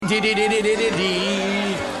Hej!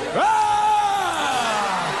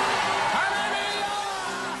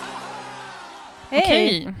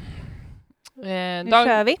 Okej. Nu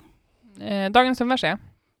kör vi. Dagens vers är.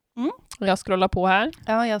 Jag scrollar på här.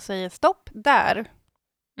 Ja, jag säger stopp där.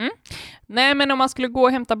 Nej, men om man skulle gå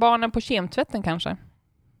och hämta barnen på kemtvätten kanske.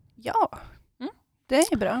 Ja, det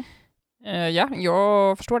är bra. Ja,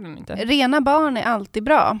 jag förstår den inte. Rena barn är alltid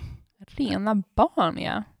bra. Rena barn,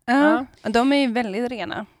 ja. Ja. De är ju väldigt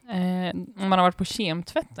rena. Om man har varit på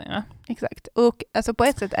kemtvätten, ja. Exakt. Och alltså, på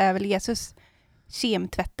ett sätt är väl Jesus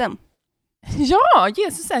kemtvätten. Ja,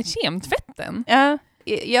 Jesus är kemtvätten. Ja,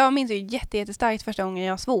 jag minns ju jättestarkt första gången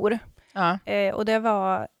jag svor. Ja. Och det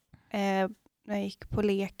var när jag gick på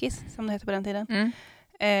lekis, som det hette på den tiden.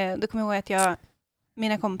 Då kommer jag ihåg att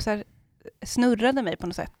mina kompisar snurrade mig på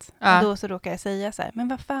något sätt. Ja. Och då så råkade jag säga så här, men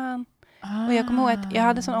vad fan? Och jag kommer ihåg att jag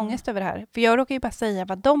hade sån ångest över det här. För jag råkade ju bara säga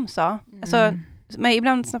vad de sa. Alltså, men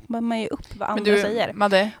ibland snappar man ju upp vad andra säger.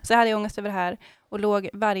 Madde. Så hade jag ångest över det här. Och låg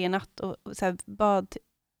varje natt och så här bad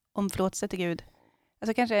om förlåtelse till Gud.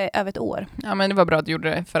 Alltså kanske över ett år. Ja, men det var bra att du gjorde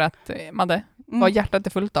det. För att, Madde, vad hjärtat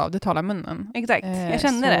är fullt av, det talar munnen. Exakt, jag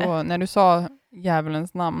kände så det. när du sa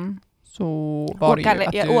djävulens namn så var det ju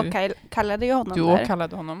att jag kallade ju honom du där.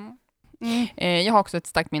 åkallade honom. Jag har också ett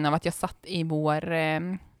starkt minne av att jag satt i vår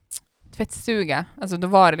tvättstuga. Alltså då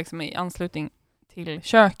var det liksom i anslutning till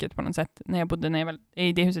köket på något sätt när jag bodde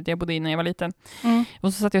i det huset jag bodde i när jag var liten.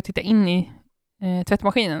 Och så satt jag och tittade in i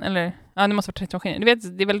tvättmaskinen. Eller, ja, det måste vara tvättmaskinen. Du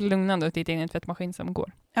vet, det är väldigt lugnande att titta in i en tvättmaskin som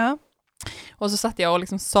går. Ja. Och så satt jag och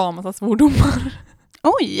liksom sa massa svordomar.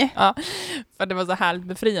 Oj! Ja, för det var så härligt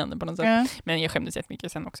befriande på något sätt. Ja. Men jag skämdes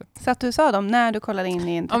jättemycket sen också. Så att du sa dem när du kollade in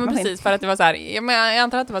i en tvättmaskin? Ja, men precis. För att det var så här, jag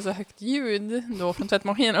antar att det var så högt ljud då från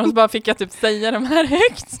tvättmaskinen. Och så bara fick jag typ säga de här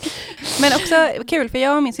högt. Men också kul, för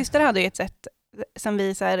jag och min syster hade ju ett sätt som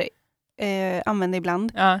vi så här, använde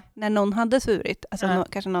ibland. Ja. När någon hade svurit. Alltså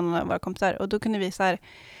kanske någon av våra kompisar. Och då kunde vi så här...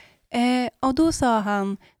 och då sa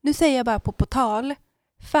han, nu säger jag bara på tal.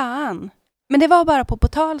 Fan. Men det var bara på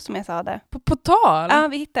tal som jag sa det. På tal? Ja,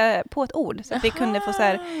 vi hittade på ett ord. Så att vi kunde få så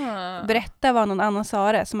här, berätta vad någon annan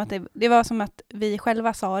sa det. Som att det var som att vi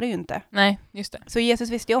själva sa det ju inte. Nej, just det. Så Jesus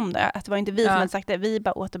visste ju om det. Att det var inte vi som hade sagt det. Vi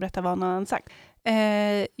bara återberättade vad någon annan sagt.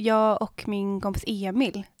 Jag och min kompis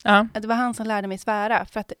Emil. Att det var han som lärde mig svära.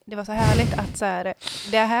 För att det var så härligt att så här,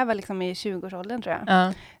 det här var liksom i 20-årsåldern tror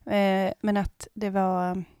jag. Men att det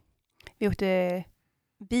var... Vi åkte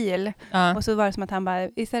bil. Och så var det som att han bara,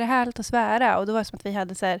 visst är det härligt att svära? Och då var det som att vi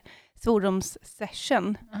hade så här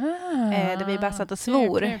svordomssession. Där vi bara satt och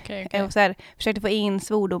svor. Okay. Och så här, försökte få in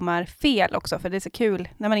svordomar fel också. För det är så kul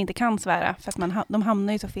när man inte kan svära. För att de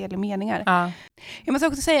hamnar ju så fel i meningar. Jag måste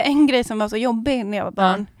också säga en grej som var så jobbig när jag var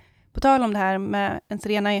barn. På tal om det här med en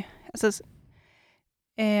sirena. Alltså,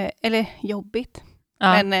 eller jobbigt.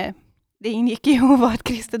 Men det ingick ju att vara ett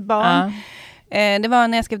kristet barn. Det var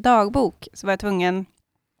när jag skrev dagbok så var jag tvungen,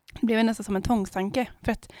 det blev nästan som en tvångstanke.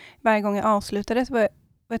 För att varje gång jag avslutade så var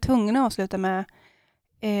jag tvungen att avsluta med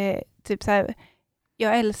typ så här,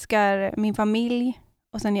 jag älskar min familj.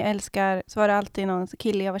 Och sen så var det alltid någon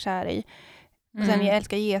kille jag var kär i. Och sen jag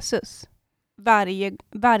älskar Jesus.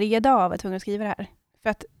 Varje dag var jag tvungen att skriva det här. För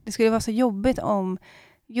att det skulle vara så jobbigt om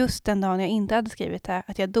just den dagen jag inte hade skrivit det,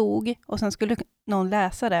 att jag dog. Och sen skulle någon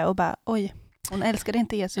läsa det och bara, oj. Hon älskade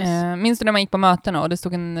inte Jesus. Minns du när man gick på mötena och det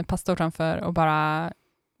stod en pastor framför och bara,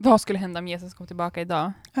 vad skulle hända om Jesus kom tillbaka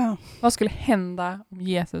idag? Ja. Vad skulle hända om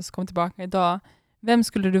Jesus kom tillbaka idag? Vem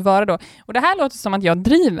skulle du vara då? Och det här låter som att jag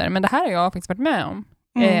driver, men det här har jag faktiskt varit med om.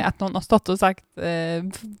 Att någon har stått och sagt,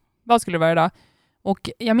 vad skulle du vara idag? Och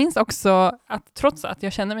jag minns också att trots att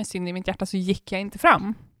jag kände mig synd i mitt hjärta så gick jag inte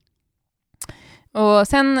fram. Och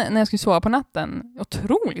sen när jag skulle sova på natten,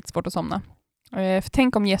 otroligt svårt att somna. För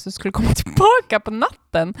tänk om Jesus skulle komma tillbaka på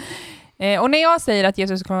natten. Och när jag säger att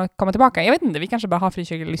Jesus kommer komma tillbaka, jag vet inte, vi kanske bara har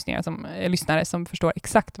frikyrkliga lyssnare som förstår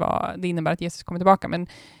exakt vad det innebär att Jesus kommer tillbaka. Men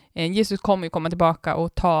Jesus kommer ju komma tillbaka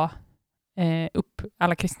och ta upp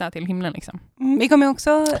alla kristna till himlen liksom. Vi kommer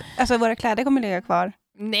också, alltså våra kläder kommer ligga kvar.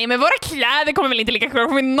 Nej, men våra kläder kommer väl inte ligga kvar,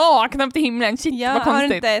 kommer vi nakna upp till himlen. Shit, ja, vad konstigt. Har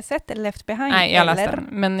du inte sett Left Behind? Nej, jag läste den,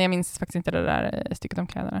 men jag minns faktiskt inte det där stycket om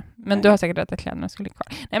kläderna. Men du har säkert rätt att kläderna skulle ligga kvar.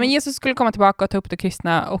 Nej, men Jesus skulle komma tillbaka och ta upp de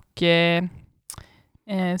kristna och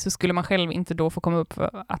så skulle man själv inte då få komma upp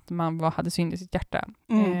för att man hade synd i sitt hjärta.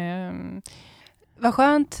 Vad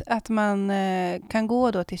skönt att man kan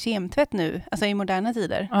gå då till kemtvätt nu, alltså i moderna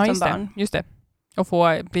tider som barn. Just det. Och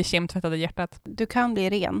få bli kemtvättad i hjärtat. Du kan bli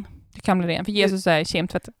ren. Du kan bli ren, för Jesus är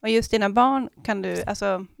kemtvätt. Och just dina barn kan du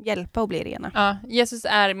alltså hjälpa att bli rena. Ja, Jesus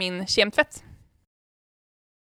är min kemtvätt.